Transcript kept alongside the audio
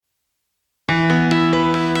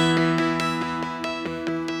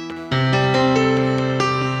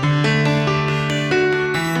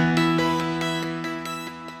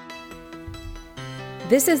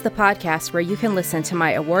This is the podcast where you can listen to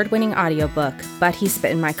my award-winning audiobook, But He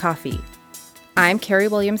Spit in My Coffee. I'm Carrie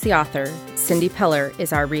Williams, the author. Cindy Peller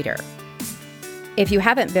is our reader. If you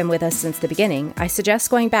haven't been with us since the beginning, I suggest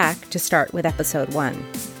going back to start with episode 1.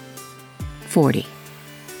 40.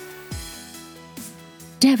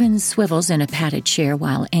 Devin swivels in a padded chair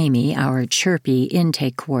while Amy, our chirpy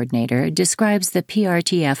intake coordinator, describes the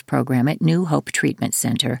PRTF program at New Hope Treatment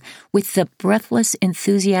Center with the breathless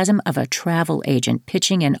enthusiasm of a travel agent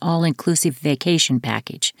pitching an all-inclusive vacation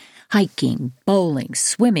package. Hiking, bowling,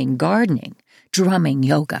 swimming, gardening, drumming,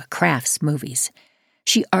 yoga, crafts, movies.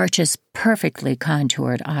 She arches perfectly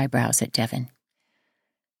contoured eyebrows at Devin.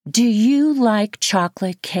 "Do you like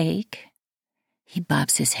chocolate cake?" He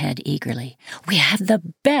bobs his head eagerly. "We have the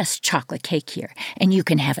best chocolate cake here, and you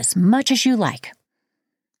can have as much as you like."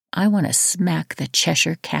 I want to smack the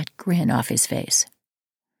Cheshire Cat grin off his face.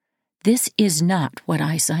 This is not what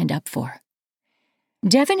I signed up for.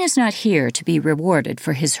 Devin is not here to be rewarded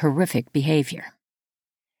for his horrific behavior.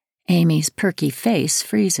 Amy's perky face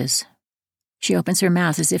freezes. She opens her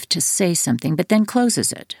mouth as if to say something, but then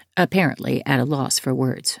closes it, apparently at a loss for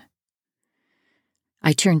words.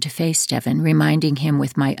 I turn to face Devin, reminding him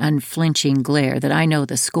with my unflinching glare that I know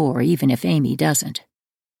the score even if Amy doesn't.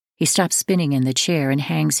 He stops spinning in the chair and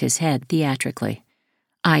hangs his head theatrically.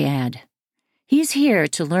 I add, "He's here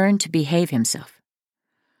to learn to behave himself."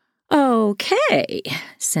 "Okay,"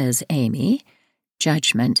 says Amy,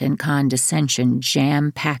 judgment and condescension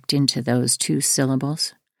jam-packed into those 2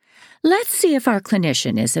 syllables. "Let's see if our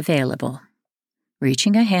clinician is available."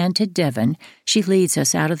 Reaching a hand to Devin, she leads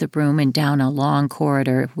us out of the room and down a long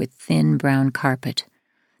corridor with thin brown carpet.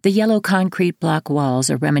 The yellow concrete block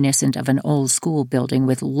walls are reminiscent of an old school building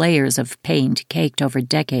with layers of paint caked over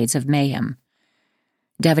decades of mayhem.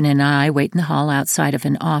 Devin and I wait in the hall outside of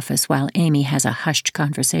an office while Amy has a hushed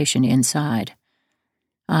conversation inside.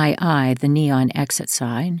 I eye the neon exit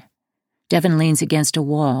sign. Devin leans against a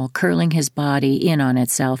wall, curling his body in on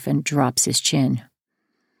itself and drops his chin.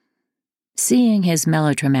 Seeing his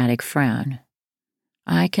melodramatic frown,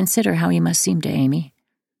 I consider how he must seem to Amy.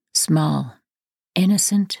 Small,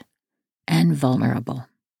 innocent, and vulnerable.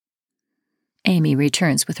 Amy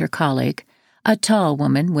returns with her colleague, a tall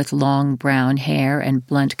woman with long brown hair and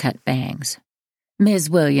blunt-cut bangs. "Ms.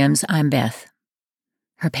 Williams, I'm Beth."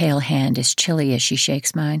 Her pale hand is chilly as she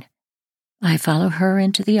shakes mine. I follow her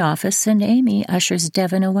into the office, and Amy ushers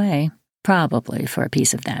Devin away, probably for a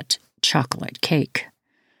piece of that chocolate cake.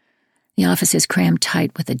 The office is crammed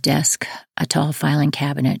tight with a desk, a tall filing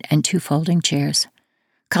cabinet, and 2 folding chairs.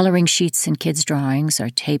 Coloring sheets and kids' drawings are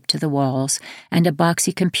taped to the walls, and a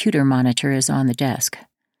boxy computer monitor is on the desk.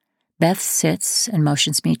 Beth sits and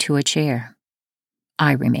motions me to a chair.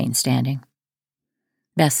 I remain standing.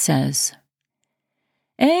 Beth says,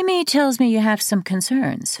 "Amy tells me you have some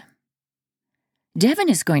concerns. Devin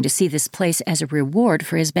is going to see this place as a reward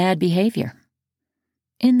for his bad behavior."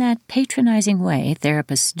 In that patronizing way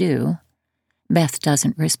therapists do, Beth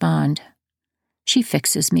doesn't respond. She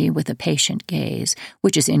fixes me with a patient gaze,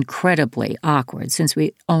 which is incredibly awkward since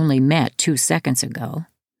we only met 2 seconds ago.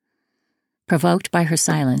 Provoked by her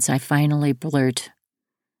silence, I finally blurt,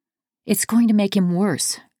 "It's going to make him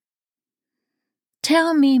worse."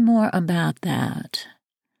 "Tell me more about that."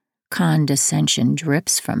 Condescension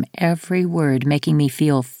drips from every word, making me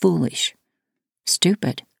feel foolish,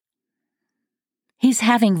 stupid. "He's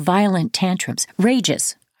having violent tantrums,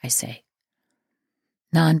 rages," I say.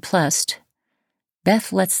 Nonplussed,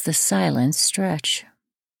 Beth lets the silence stretch.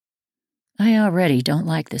 I already don't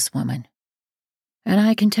like this woman, and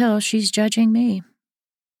I can tell she's judging me.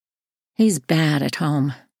 "He's bad at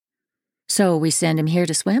home. So we send him here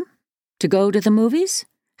to swim? To go to the movies?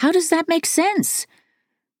 How does that make sense?"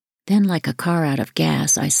 Then, like a car out of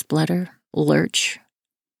gas, I splutter, lurch,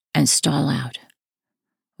 and stall out.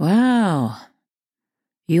 "Wow,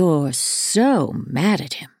 you're so mad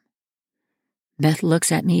at him." Beth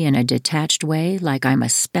looks at me in a detached way, like I'm a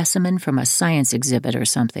specimen from a science exhibit or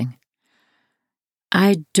something.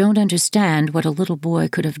 "I don't understand what a little boy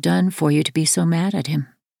could have done for you to be so mad at him."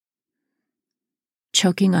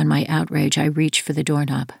 Choking on my outrage, I reach for the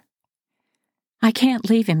doorknob. "I can't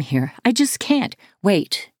leave him here. I just can't.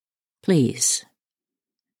 Wait, please."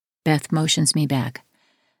 Beth motions me back.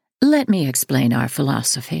 "Let me explain our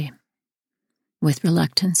philosophy." With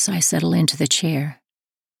reluctance, I settle into the chair.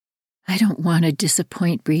 I don't want to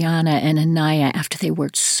disappoint Brianna and Anaya after they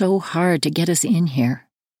worked so hard to get us in here.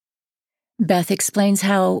 Beth explains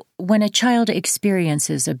how, when a child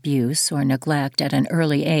experiences abuse or neglect at an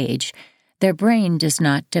early age, their brain does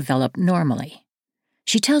not develop normally.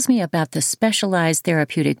 She tells me about the specialized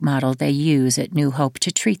therapeutic model they use at New Hope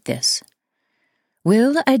to treat this.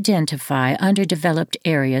 We'll identify underdeveloped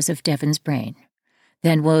areas of Devon's brain.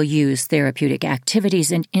 Then we'll use therapeutic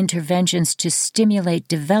activities and interventions to stimulate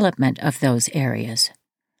development of those areas.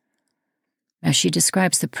 As she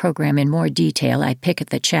describes the program in more detail, I pick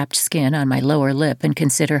at the chapped skin on my lower lip and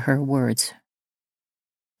consider her words.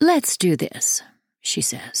 "Let's do this," she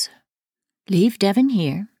says. "Leave Devon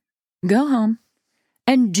here, go home,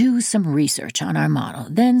 and do some research on our model,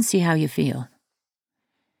 then see how you feel."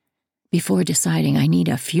 Before deciding, I need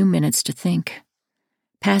a few minutes to think.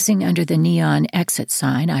 Passing under the neon exit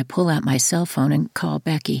sign, I pull out my cell phone and call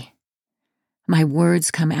Becky. My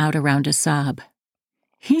words come out around a sob.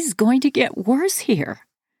 "He's going to get worse here.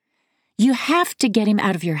 You have to get him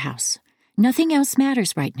out of your house. Nothing else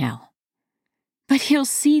matters right now. But he'll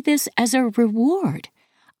see this as a reward.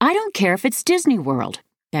 I don't care if it's Disney World,"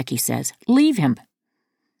 Becky says. "Leave him."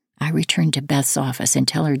 I return to Beth's office and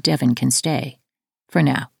tell her Devon can stay. For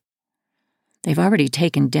now. They've already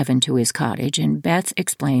taken Devon to his cottage, and Beth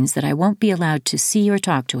explains that I won't be allowed to see or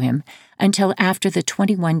talk to him until after the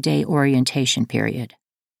 21-day orientation period.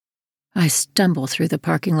 I stumble through the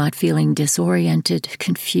parking lot feeling disoriented,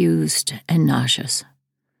 confused, and nauseous.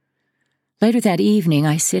 Later that evening,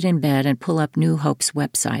 I sit in bed and pull up New Hope's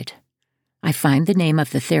website. I find the name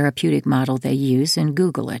of the therapeutic model they use and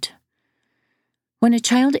Google it. When a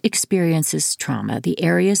child experiences trauma, the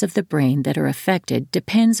areas of the brain that are affected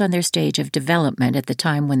depends on their stage of development at the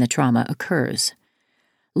time when the trauma occurs.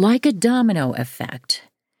 Like a domino effect,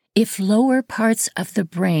 if lower parts of the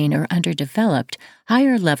brain are underdeveloped,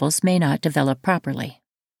 higher levels may not develop properly.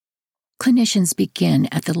 Clinicians begin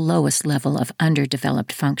at the lowest level of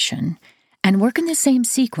underdeveloped function and work in the same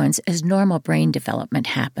sequence as normal brain development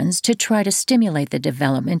happens to try to stimulate the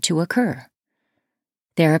development to occur.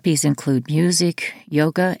 Therapies include music,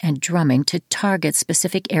 yoga, and drumming to target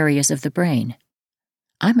specific areas of the brain.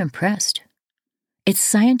 I'm impressed. It's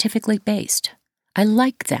scientifically based. I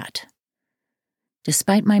like that.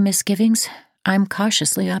 Despite my misgivings, I'm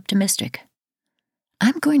cautiously optimistic.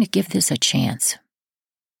 I'm going to give this a chance.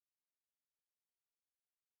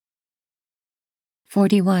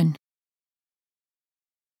 41.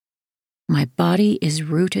 My body is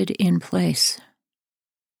rooted in place.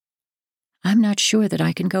 I'm not sure that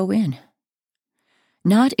I can go in.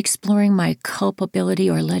 Not exploring my culpability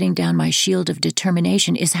or letting down my shield of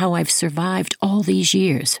determination is how I've survived all these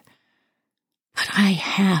years. But I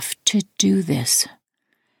have to do this.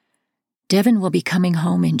 Devon will be coming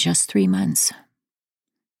home in just 3 months.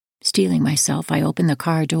 Steeling myself, I open the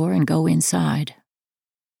car door and go inside.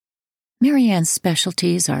 Marianne's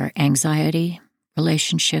specialties are anxiety,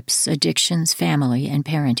 relationships, addictions, family, and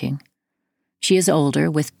parenting. She is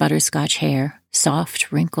older, with butterscotch hair,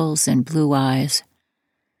 soft wrinkles, and blue eyes.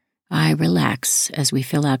 I relax as we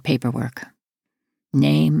fill out paperwork.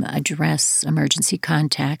 Name, address, emergency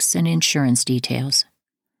contacts, and insurance details.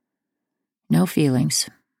 No feelings.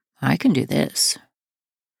 I can do this.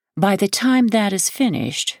 By the time that is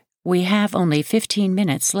finished, we have only 15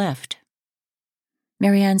 minutes left.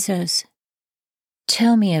 Marianne says,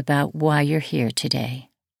 "Tell me about why you're here today."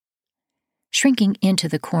 Shrinking into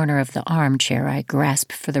the corner of the armchair, I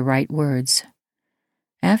grasp for the right words.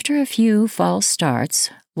 After a few false starts,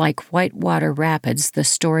 like whitewater rapids, the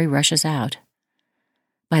story rushes out.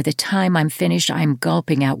 By the time I'm finished, I'm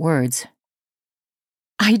gulping out words.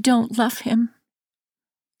 I don't love him.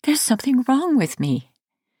 There's something wrong with me.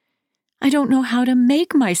 I don't know how to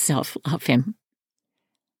make myself love him.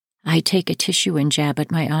 I take a tissue and jab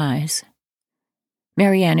at my eyes.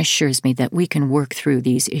 Marianne assures me that we can work through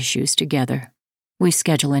these issues together. We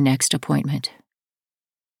schedule a next appointment.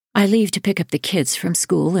 I leave to pick up the kids from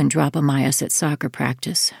school and drop Amias at soccer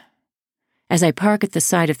practice. As I park at the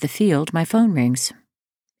side of the field, my phone rings.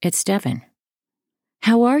 It's Devon.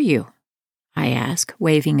 "How are you?" I ask,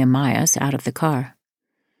 waving Amias out of the car.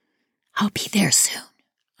 "I'll be there soon,"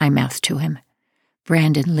 I mouth to him.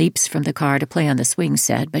 Brandon leaps from the car to play on the swing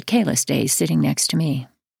set, but Kayla stays sitting next to me.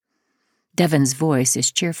 Devon's voice is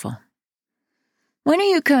cheerful. "When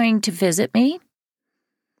are you going to visit me?"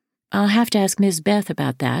 "I'll have to ask Ms. Beth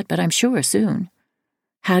about that, but I'm sure soon.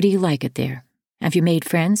 How do you like it there? Have you made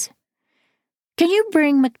friends?" "Can you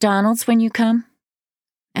bring McDonald's when you come?"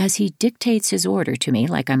 As he dictates his order to me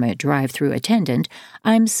like I'm a drive-through attendant,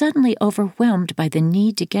 I'm suddenly overwhelmed by the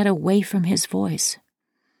need to get away from his voice.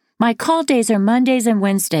 "My call days are Mondays and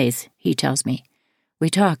Wednesdays," he tells me. We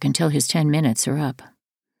talk until his 10 minutes are up.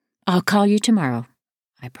 "I'll call you tomorrow,"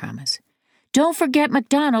 I promise. "Don't forget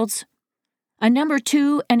McDonald's. A number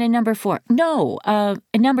 2 and a number 4. No, a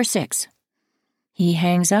number 6. He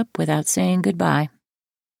hangs up without saying goodbye.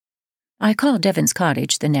 I call Devon's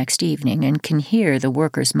cottage the next evening and can hear the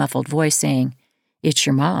worker's muffled voice saying, It's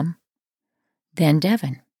your mom. Then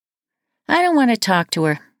Devin. I don't want to talk to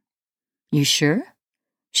her. You sure?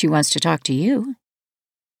 She wants to talk to you.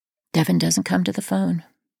 Devin doesn't come to the phone.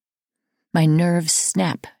 My nerves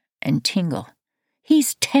snap and tingle.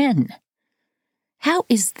 He's 10. How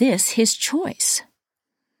is this his choice?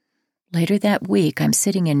 Later that week, I'm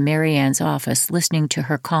sitting in Mary Ann's office listening to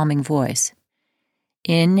her calming voice.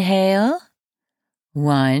 Inhale.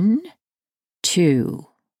 1, 2,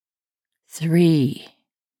 3,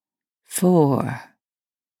 4,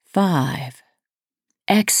 5.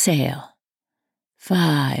 Exhale.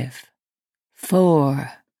 5,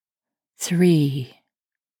 4, 3,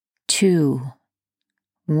 2,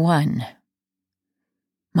 1.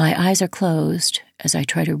 My eyes are closed as I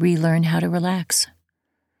try to relearn how to relax.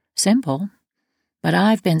 Simple, but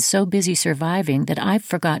I've been so busy surviving that I've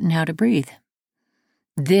forgotten how to breathe.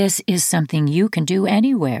 This is something you can do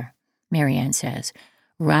anywhere, Mary Ann says.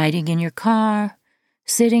 Riding in your car,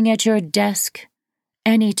 sitting at your desk,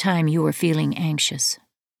 anytime you are feeling anxious.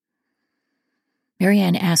 Mary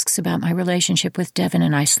Ann asks about my relationship with Devin,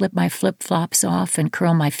 and I slip my flip-flops off and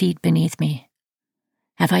curl my feet beneath me.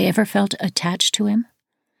 Have I ever felt attached to him?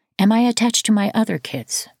 Am I attached to my other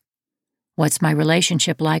kids? What's my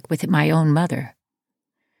relationship like with my own mother?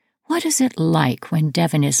 What is it like when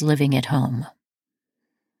Devin is living at home?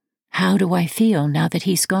 How do I feel now that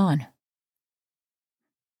he's gone?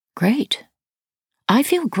 Great. I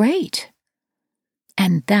feel great.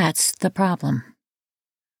 And that's the problem.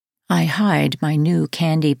 I hide my new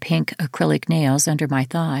candy pink acrylic nails under my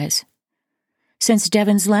thighs. Since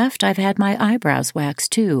Devin's left, I've had my eyebrows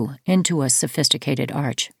waxed too, into a sophisticated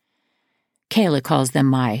arch. Kayla calls them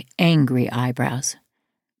my angry eyebrows,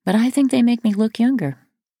 but I think they make me look younger.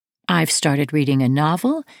 I've started reading a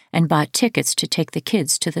novel and bought tickets to take the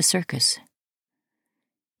kids to the circus.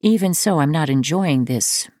 Even so, I'm not enjoying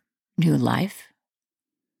this new life.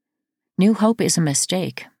 New Hope is a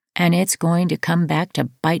mistake, and it's going to come back to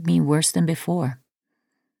bite me worse than before.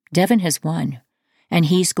 Devin has won, and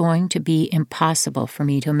he's going to be impossible for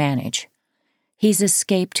me to manage. He's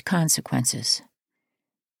escaped consequences.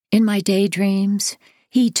 In my daydreams,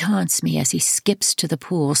 he taunts me as he skips to the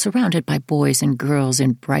pool, surrounded by boys and girls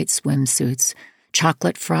in bright swimsuits,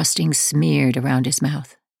 chocolate frosting smeared around his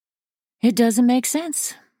mouth. It doesn't make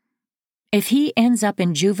sense. If he ends up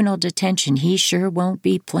in juvenile detention, he sure won't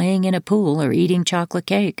be playing in a pool or eating chocolate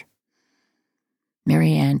cake.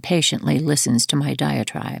 Mary Ann patiently listens to my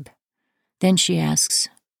diatribe. Then she asks,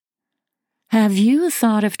 "Have you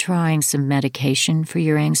thought of trying some medication for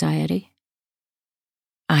your anxiety?"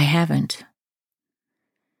 I haven't.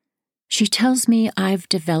 She tells me I've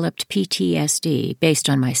developed PTSD based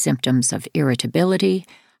on my symptoms of irritability,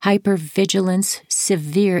 hypervigilance,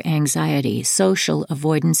 severe anxiety, social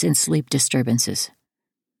avoidance, and sleep disturbances.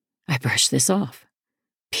 I brush this off.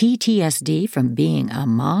 PTSD from being a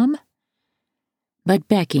mom? But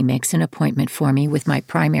Becky makes an appointment for me with my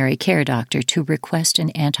primary care doctor to request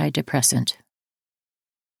an antidepressant.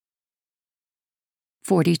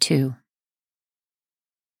 42.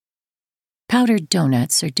 Powdered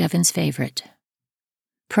donuts are Devin's favorite.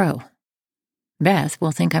 Pro. Beth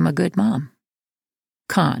will think I'm a good mom.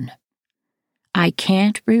 Con. I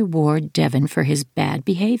can't reward Devin for his bad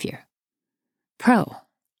behavior. Pro.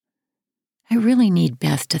 I really need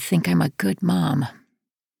Beth to think I'm a good mom.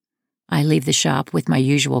 I leave the shop with my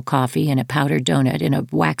usual coffee and a powdered donut in a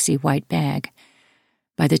waxy white bag.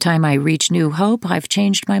 By the time I reach New Hope, I've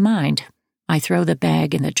changed my mind. I throw the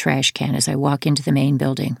bag in the trash can as I walk into the main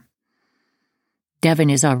building.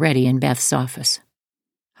 Devin is already in Beth's office.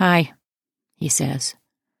 "Hi," he says,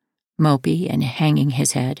 mopey and hanging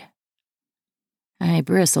his head. I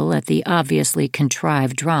bristle at the obviously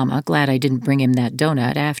contrived drama, glad I didn't bring him that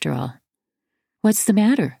donut after all. "What's the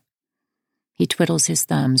matter?" He twiddles his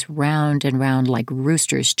thumbs round and round like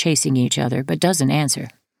roosters chasing each other, but doesn't answer.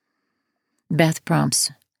 Beth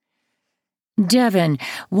prompts, "Devin,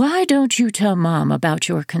 why don't you tell Mom about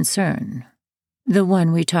your concern? The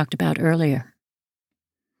one we talked about earlier."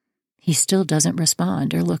 He still doesn't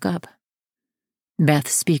respond or look up. Beth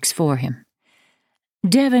speaks for him.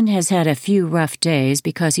 "Devin has had a few rough days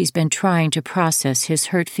because he's been trying to process his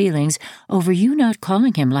hurt feelings over you not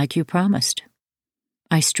calling him like you promised."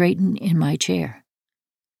 I straighten in my chair.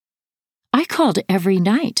 "I called every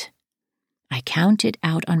night." I count it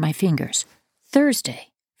out on my fingers.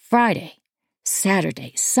 Thursday, Friday,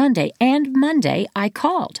 Saturday, Sunday, and Monday I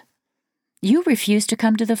called. You refused to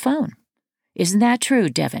come to the phone. Isn't that true,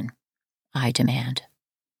 Devin? I demand.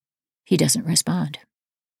 He doesn't respond.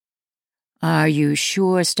 "Are you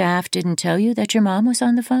sure staff didn't tell you that your mom was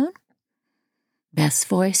on the phone?" Beth's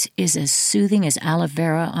voice is as soothing as aloe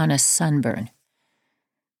vera on a sunburn.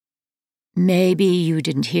 Maybe you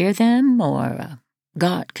didn't hear them or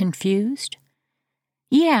got confused?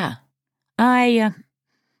 Yeah, I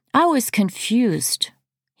was confused,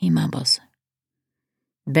 he mumbles.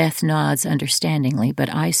 Beth nods understandingly,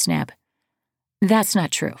 but I snap. That's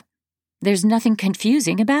not true. There's nothing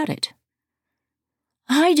confusing about it.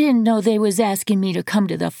 I didn't know they was asking me to come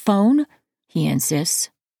to the phone, he insists.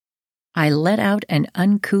 I let out an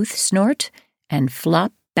uncouth snort and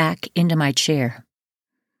flop back into my chair.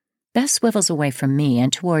 Beth swivels away from me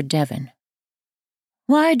and toward Devon.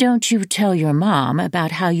 Why don't you tell your mom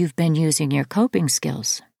about how you've been using your coping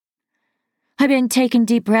skills? I've been taking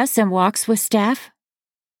deep breaths and walks with staff.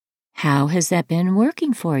 How has that been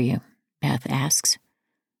working for you? Beth asks.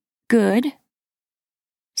 Good.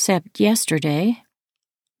 Except yesterday.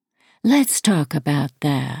 Let's talk about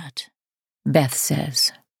that, Beth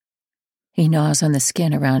says. He gnaws on the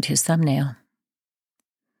skin around his thumbnail.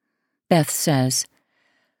 Beth says,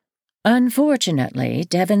 Unfortunately,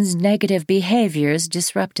 Devon's negative behaviors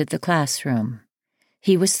disrupted the classroom.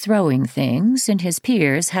 He was throwing things, and his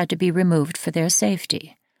peers had to be removed for their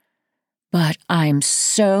safety. But I'm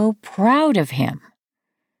so proud of him.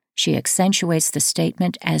 She accentuates the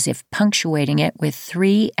statement as if punctuating it with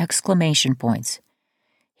 3 exclamation points.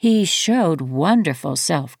 He showed wonderful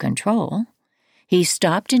self-control. He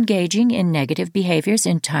stopped engaging in negative behaviors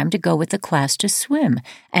in time to go with the class to swim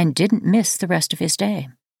and didn't miss the rest of his day.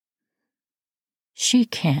 She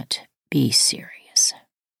can't be serious.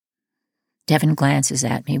 Devon glances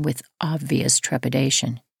at me with obvious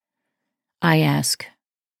trepidation. I ask,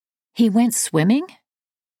 He went swimming?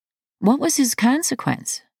 What was his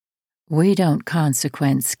consequence? We don't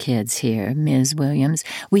consequence kids here, Ms. Williams.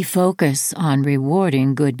 We focus on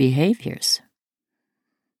rewarding good behaviors.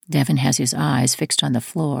 Devon has his eyes fixed on the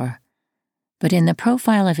floor, but in the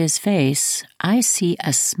profile of his face, I see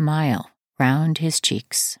a smile round his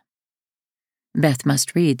cheeks. Beth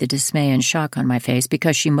must read the dismay and shock on my face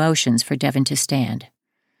because she motions for Devon to stand.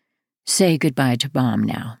 Say goodbye to Mom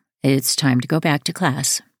now. It's time to go back to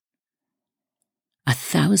class.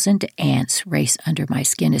 1,000 ants race under my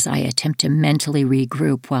skin as I attempt to mentally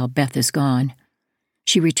regroup while Beth is gone.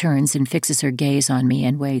 She returns and fixes her gaze on me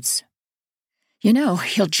and waits.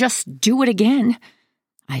 He'll just do it again,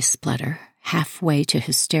 I splutter, halfway to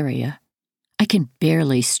hysteria. I can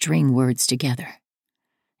barely string words together.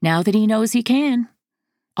 Now that he knows he can.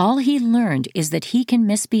 All he learned is that he can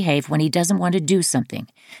misbehave when he doesn't want to do something,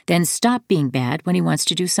 then stop being bad when he wants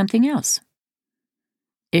to do something else.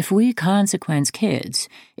 If we consequence kids,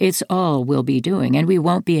 it's all we'll be doing, and we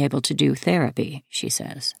won't be able to do therapy, she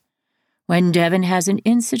says. When Devon has an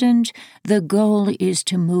incident, the goal is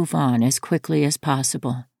to move on as quickly as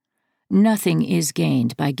possible. Nothing is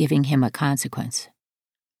gained by giving him a consequence.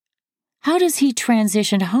 How does he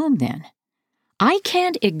transition home, then? I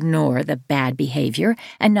can't ignore the bad behavior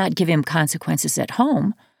and not give him consequences at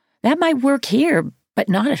home. That might work here, but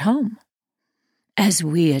not at home. As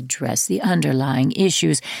we address the underlying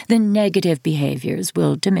issues, the negative behaviors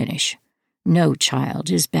will diminish. No child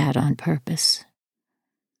is bad on purpose.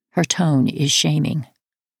 Her tone is shaming,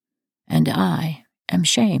 and I am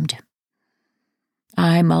shamed.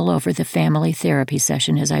 I mull over the family therapy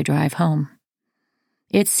session as I drive home.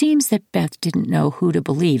 It seems that Beth didn't know who to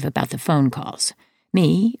believe about the phone calls,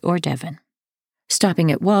 me or Devon.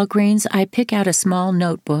 Stopping at Walgreens, I pick out a small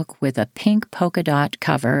notebook with a pink polka dot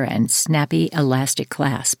cover and snappy elastic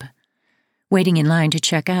clasp. Waiting in line to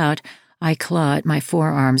check out, I claw at my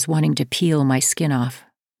forearms, wanting to peel my skin off.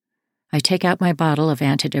 I take out my bottle of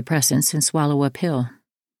antidepressants and swallow a pill.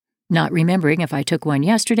 Not remembering if I took one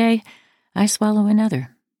yesterday, I swallow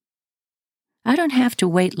another. I don't have to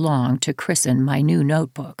wait long to christen my new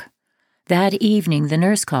notebook. That evening, the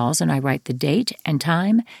nurse calls and I write the date and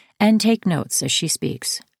time and take notes as she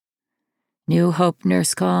speaks. New Hope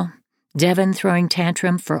nurse call. Devon throwing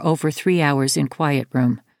tantrum for over 3 hours in quiet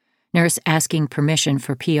room. Nurse asking permission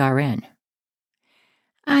for PRN.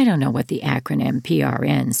 I don't know what the acronym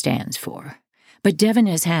PRN stands for, but Devon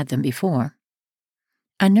has had them before.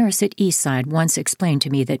 A nurse at Eastside once explained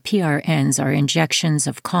to me that PRNs are injections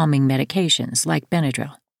of calming medications like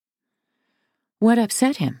Benadryl. What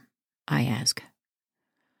upset him? I ask.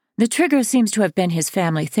 The trigger seems to have been his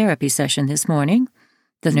family therapy session this morning,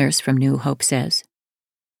 the nurse from New Hope says.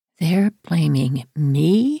 They're blaming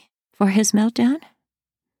me for his meltdown?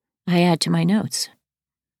 I add to my notes.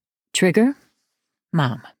 Trigger?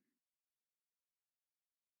 Mom.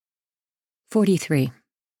 43.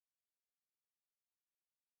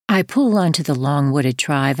 I pull onto the long wooded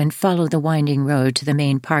drive and follow the winding road to the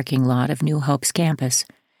main parking lot of New Hope's campus.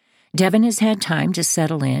 Devon has had time to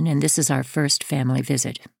settle in, and this is our first family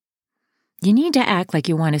visit. You need to act like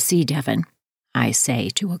you want to see Devin, I say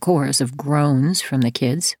to a chorus of groans from the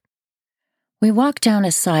kids. We walk down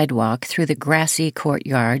a sidewalk through the grassy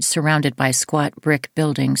courtyard surrounded by squat brick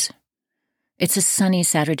buildings. It's a sunny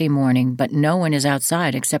Saturday morning, but no one is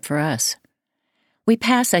outside except for us. We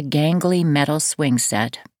pass a gangly metal swing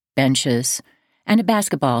set, benches, and a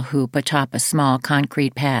basketball hoop atop a small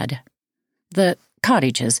concrete pad. The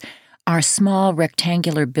cottages are small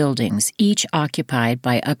rectangular buildings, each occupied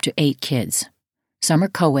by up to 8 kids. Some are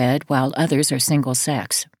co-ed, while others are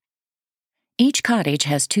single-sex. Each cottage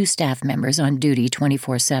has 2 staff members on duty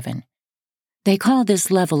 24/7. They call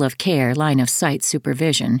this level of care line-of-sight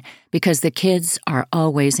supervision because the kids are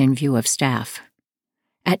always in view of staff.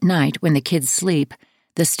 At night, when the kids sleep,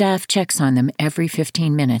 the staff checks on them every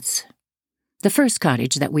 15 minutes. The first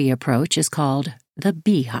cottage that we approach is called the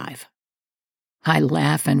Beehive. I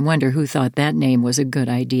laugh and wonder who thought that name was a good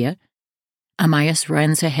idea. Amias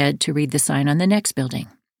runs ahead to read the sign on the next building.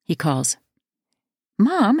 He calls,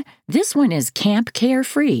 "Mom, this one is Camp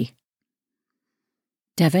Carefree."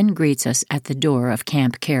 Devin greets us at the door of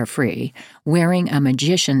Camp Carefree, wearing a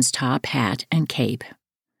magician's top hat and cape,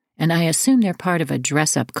 and I assume they're part of a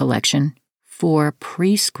dress-up collection for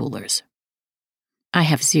preschoolers. I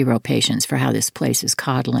have zero patience for how this place is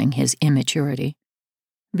coddling his immaturity.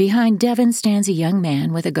 Behind Devin stands a young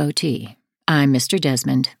man with a goatee. "I'm Mr.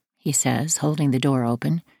 Desmond," he says, holding the door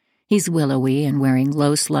open. He's willowy and wearing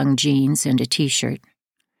low-slung jeans and a t-shirt.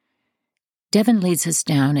 Devin leads us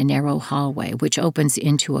down a narrow hallway which opens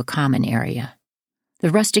into a common area. The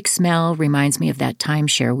rustic smell reminds me of that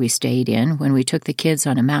timeshare we stayed in when we took the kids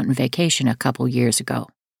on a mountain vacation a couple years ago.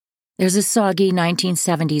 There's a soggy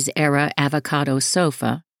 1970s-era avocado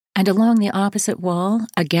sofa, and along the opposite wall,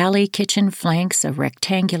 a galley kitchen flanks a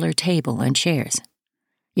rectangular table and chairs.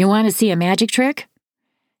 "You want to see a magic trick?"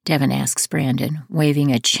 Devin asks Brandon,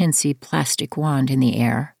 waving a chintzy plastic wand in the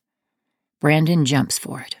air. Brandon jumps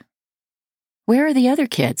for it. "Where are the other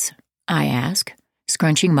kids?" I ask,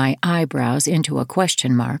 scrunching my eyebrows into a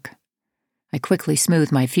question mark. I quickly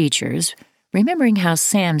smooth my features, remembering how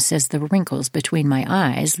Sam says the wrinkles between my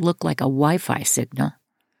eyes look like a Wi-Fi signal.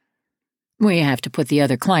 "We have to put the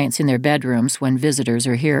other clients in their bedrooms when visitors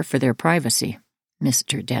are here for their privacy,"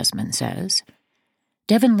 Mr. Desmond says.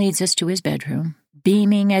 Devin leads us to his bedroom,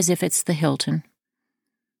 beaming as if it's the Hilton.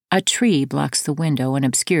 A tree blocks the window and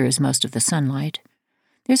obscures most of the sunlight.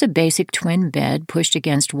 There's a basic twin bed pushed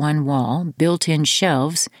against one wall, built-in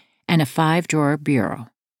shelves, and a 5-drawer bureau.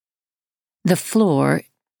 The floor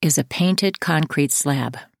is a painted concrete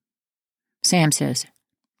slab. Sam says,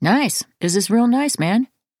 "Nice. This is real nice, man."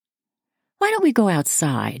 "Why don't we go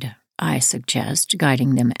outside?" I suggest,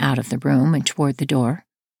 guiding them out of the room and toward the door.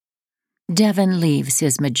 Devin leaves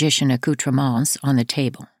his magician accoutrements on the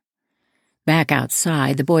table. Back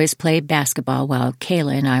outside, the boys play basketball while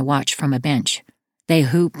Kayla and I watch from a bench. They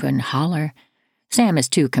hoop and holler. Sam is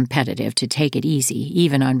too competitive to take it easy,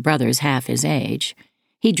 even on brothers half his age.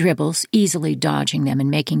 He dribbles, easily dodging them and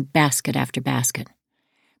making basket after basket.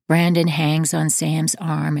 Brandon hangs on Sam's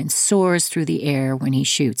arm and soars through the air when he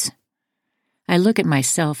shoots. I look at my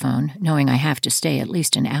cell phone, knowing I have to stay at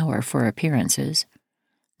least an hour for appearances.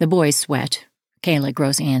 The boys sweat. Kayla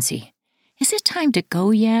grows antsy. "Is it time to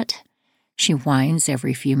go yet?" She whines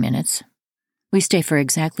every few minutes. We stay for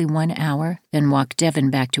exactly 1 hour, then walk Devin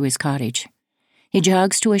back to his cottage. He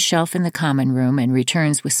jogs to a shelf in the common room and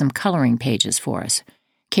returns with some coloring pages for us,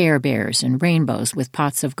 Care Bears and rainbows with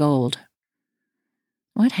pots of gold.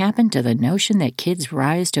 What happened to the notion that kids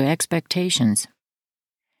rise to expectations?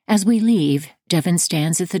 As we leave, Devin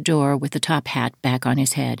stands at the door with the top hat back on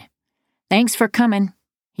his head. "Thanks for coming,"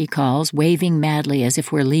 he calls, waving madly as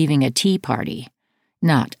if we're leaving a tea party,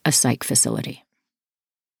 not a psych facility.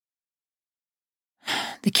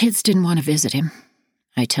 "The kids didn't want to visit him,"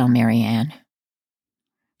 I tell Mary Ann.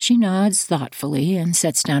 She nods thoughtfully and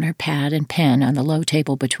sets down her pad and pen on the low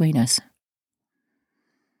table between us.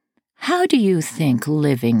 "How do you think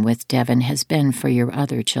living with Devin has been for your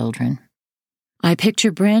other children?" I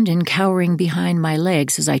picture Brandon cowering behind my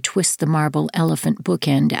legs as I twist the marble elephant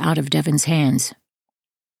bookend out of Devin's hands.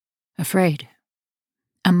 Afraid.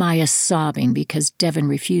 Amaya sobbing because Devin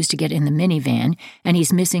refused to get in the minivan and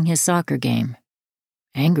he's missing his soccer game.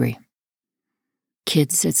 Angry.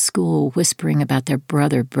 Kids at school whispering about their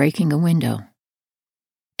brother breaking a window.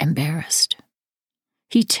 Embarrassed.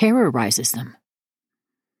 He terrorizes them.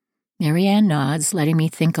 Mary Ann nods, letting me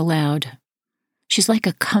think aloud. She's like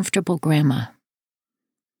a comfortable grandma.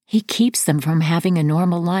 He keeps them from having a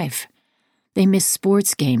normal life. They miss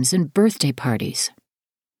sports games and birthday parties.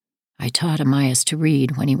 I taught Amias to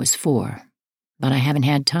read when he was 4, but I haven't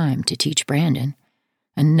had time to teach Brandon.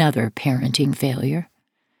 Another parenting failure.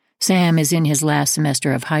 Sam is in his last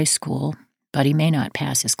semester of high school, but he may not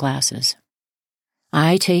pass his classes.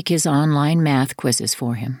 I take his online math quizzes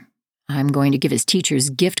for him. I'm going to give his teachers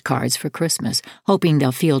gift cards for Christmas, hoping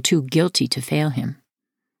they'll feel too guilty to fail him.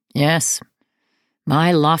 Yes,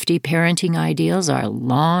 my lofty parenting ideals are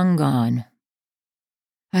long gone.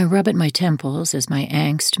 I rub at my temples as my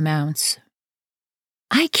angst mounts.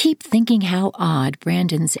 I keep thinking how odd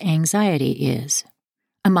Brandon's anxiety is.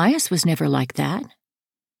 Amias was never like that.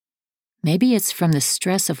 Maybe it's from the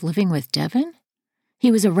stress of living with Devin?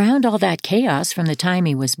 He was around all that chaos from the time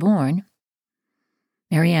he was born.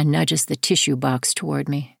 Marianne nudges the tissue box toward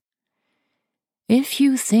me. If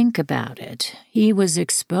you think about it, he was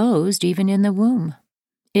exposed even in the womb.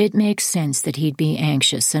 It makes sense that he'd be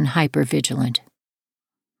anxious and hypervigilant.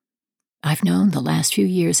 I've known the last few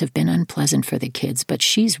years have been unpleasant for the kids, but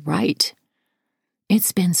she's right.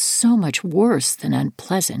 It's been so much worse than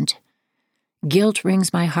unpleasant. Guilt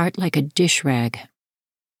wrings my heart like a dish rag.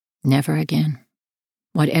 Never again.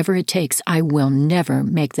 Whatever it takes, I will never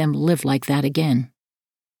make them live like that again.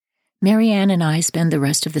 Marianne and I spend the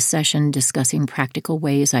rest of the session discussing practical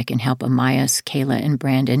ways I can help Amias, Kayla, and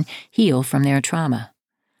Brandon heal from their trauma,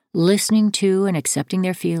 listening to and accepting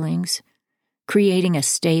their feelings, creating a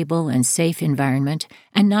stable and safe environment,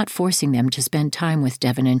 and not forcing them to spend time with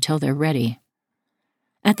Devin until they're ready.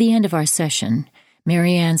 At the end of our session,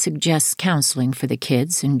 Marianne suggests counseling for the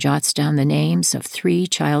kids and jots down the names of 3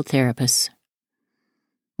 child therapists.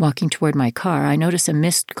 Walking toward my car, I notice a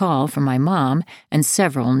missed call from my mom and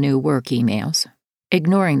several new work emails.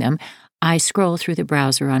 Ignoring them, I scroll through the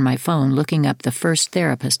browser on my phone, looking up the first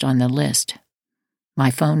therapist on the list. My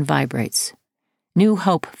phone vibrates. New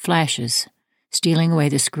Hope flashes, stealing away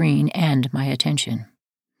the screen and my attention.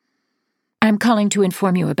 I'm calling to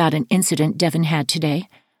inform you about an incident Devin had today,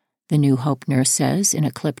 the New Hope nurse says in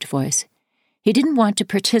a clipped voice. He didn't want to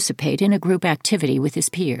participate in a group activity with his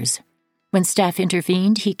peers. When staff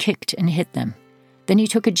intervened, he kicked and hit them. Then he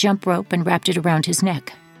took a jump rope and wrapped it around his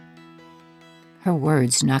neck. Her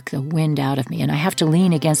words knock the wind out of me, and I have to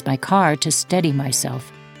lean against my car to steady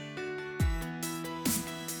myself.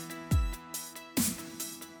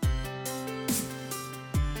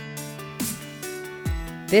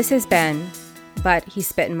 This has been But He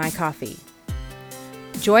Spit in My Coffee.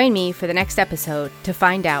 Join me for the next episode to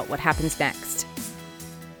find out what happens next.